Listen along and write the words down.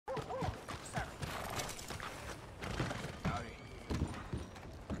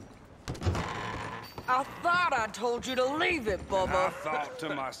I thought I told you to leave it, I Bubba. thought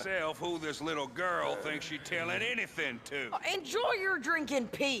to myself who this little girl thinks she telling anything to. Enjoy your drink in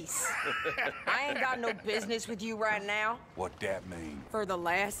peace. I ain't got no business with you right now. What that mean? For the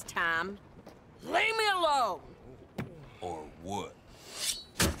last time, leave me alone. Or what?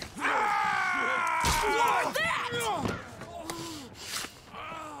 What's that?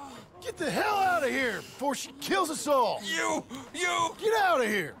 Get the hell out of here before she kills us all! You! Get out of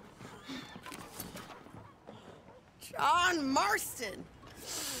here! John Marston.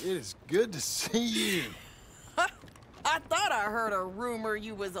 It is good to see you. I thought I heard a rumor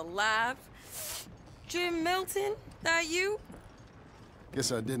you was alive. Jim Milton, that you?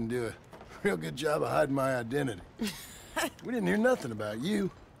 Guess I didn't do a real good job of hiding my identity. We didn't hear nothing about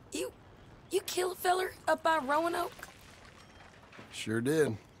you. You kill a feller up by Roanoke? Sure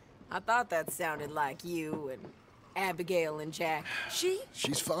did. I thought that sounded like you and Abigail and Jack.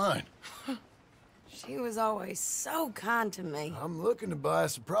 She's fine. She was always so kind to me. I'm looking to buy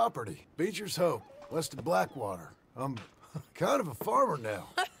us a property. Beecher's Hope, west of Blackwater. I'm kind of a farmer now.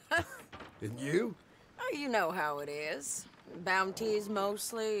 And you? Oh, you know how it is. Bounties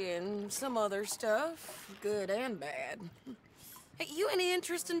mostly, and some other stuff, good and bad. Hey, you any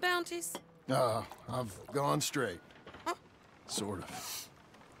interest in bounties? I've gone straight. Sort of.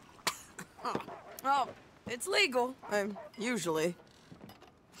 Oh, it's legal, usually.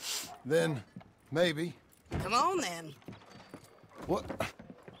 Then, maybe. Come on, then. What?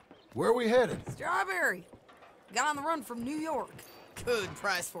 Where are we headed? Strawberry. Got on the run from New York. Good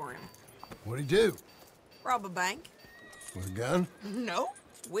price for him. What'd he do? Rob a bank? With a gun? No,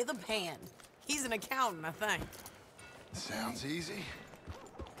 with a pen. He's an accountant, I think. Sounds easy.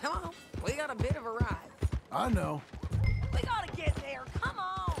 Come on, we got a bit of a ride. I know. We gotta get there, come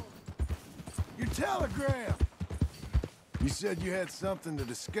on! Your telegram! You said you had something to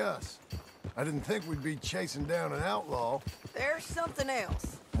discuss. I didn't think we'd be chasing down an outlaw. There's something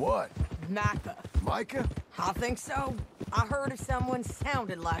else. What? Micah. Micah? I think so. I heard of someone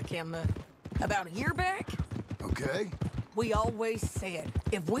sounded like him about a year back. Okay. We always said,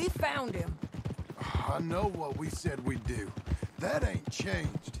 if we found him... I know what we said we'd do. That ain't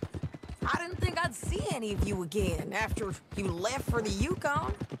changed. I didn't think I'd see any of you again after you left for the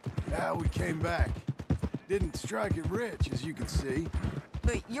Yukon. Now we came back. Didn't strike it rich, as you can see.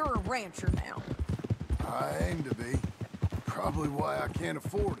 But you're a rancher now. I aim to be. Probably why I can't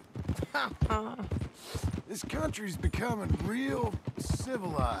afford it. This country's becoming real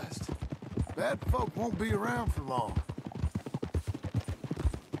civilized. Bad folk won't be around for long.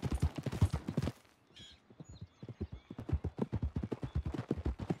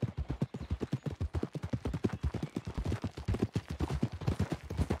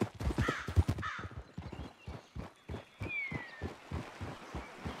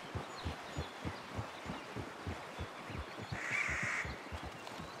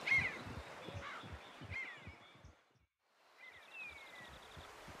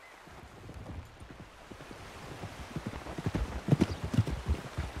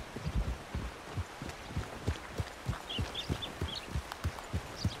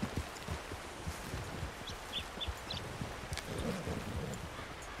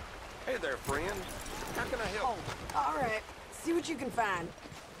 Hey there, friend. How can I help? Oh, all right. See what you can find.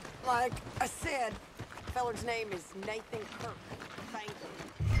 Like I said, feller's name is Nathan Kirk. Thank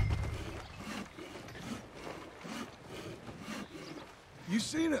you.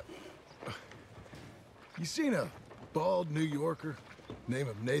 You seen a bald New Yorker, name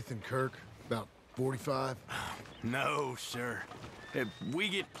of Nathan Kirk, about 45? No, sir. We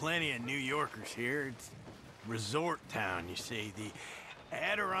get plenty of New Yorkers here. It's resort town, you see. The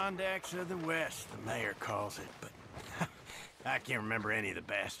Adirondacks of the West, the mayor calls it, but I can't remember any of the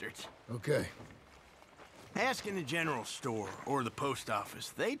bastards. Okay. Ask in the general store or the post office.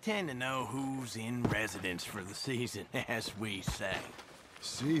 They tend to know who's in residence for the season, as we say.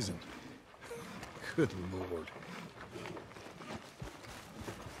 Season. Good Lord.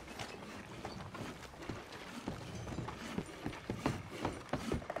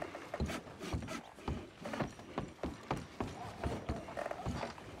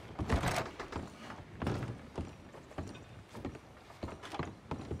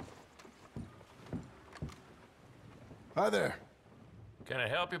 Hi there. Can I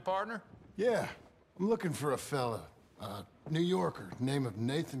help you, partner? Yeah, I'm looking for a fella. New Yorker, name of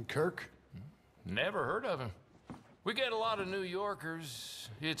Nathan Kirk. Never heard of him. We get a lot of New Yorkers.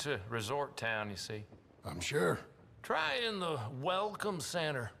 It's a resort town, you see. I'm sure. Try in the Welcome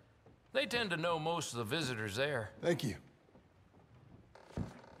Center. They tend to know most of the visitors there. Thank you.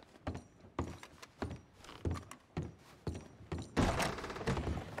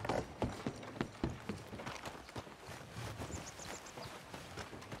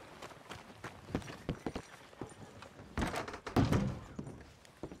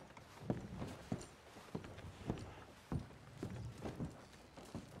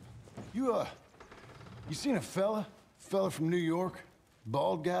 You seen a fella? Fella from New York?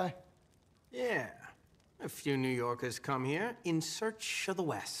 Bald guy? Yeah. A few New Yorkers come here in search of the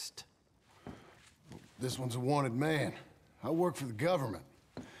West. This one's a wanted man. I work for the government.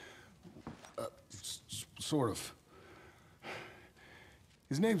 Sort of.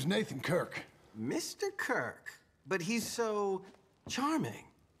 His name's Nathan Kirk. Mr. Kirk? But he's so charming.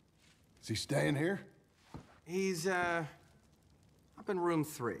 Is he staying here? He's, up in room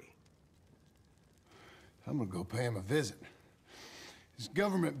 3. I'm gonna go pay him a visit. It's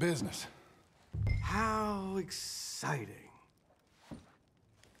government business. How exciting.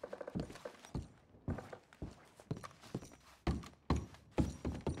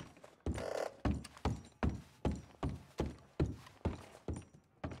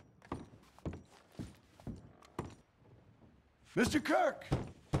 Mr. Kirk!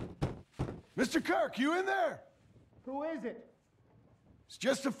 Mr. Kirk, you in there? Who is it? It's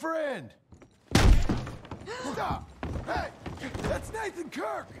just a friend. Stop! Hey! That's Nathan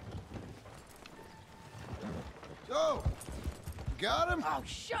Kirk! So, got him? Oh,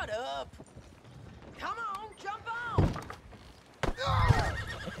 shut up! Come on, jump on! Ah!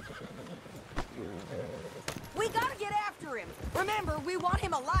 We gotta get after him. Remember, we want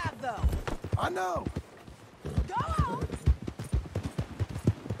him alive, though. I know. Go on!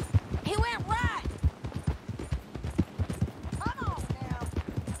 He went right! Come on now.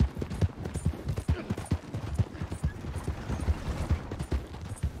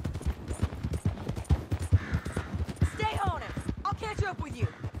 Stay on him. I'll catch up with you.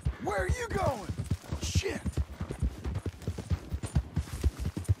 Where are you going? Shit!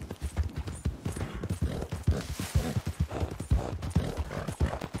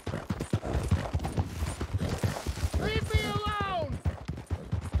 Leave me alone!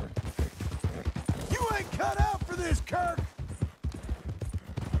 You ain't cut out for this, Kirk!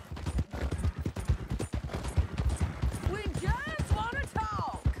 We just want to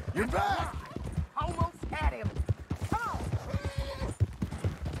talk. You're back! Almost had him. Come on.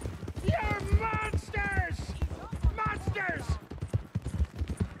 You're monsters! Monsters!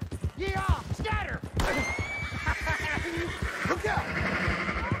 Yeah, scatter! Look out!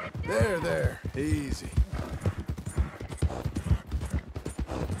 There. Easy.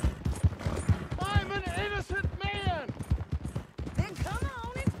 I'm an innocent man! Then come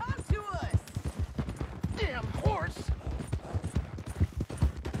on and talk to us. Damn horse!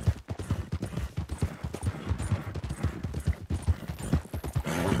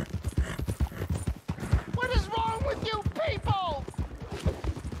 What is wrong with you people?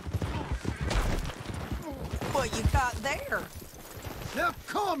 What you got there? Now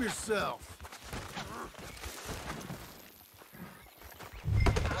calm yourself!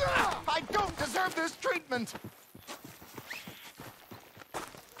 I don't deserve this treatment!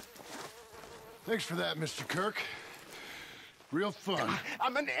 Thanks for that, Mr. Kirk. Real fun.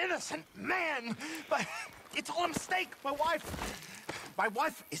 I'm an innocent man, but it's all a mistake. My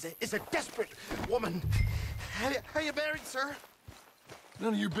wife is a desperate woman. Are you married, sir?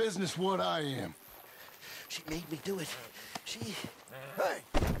 None of your business what I am. She made me do it. Hey,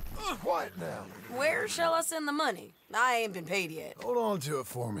 quiet now. Where shall I send the money? I ain't been paid yet. Hold on to it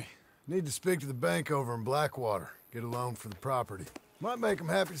for me. Need to speak to the bank over in Blackwater. Get a loan for the property. Might make them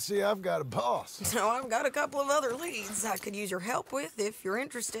happy to see I've got a boss. So I've got a couple of other leads I could use your help with if you're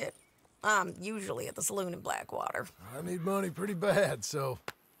interested. I'm usually at the saloon in Blackwater. I need money pretty bad, so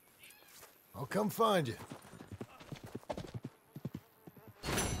I'll come find you.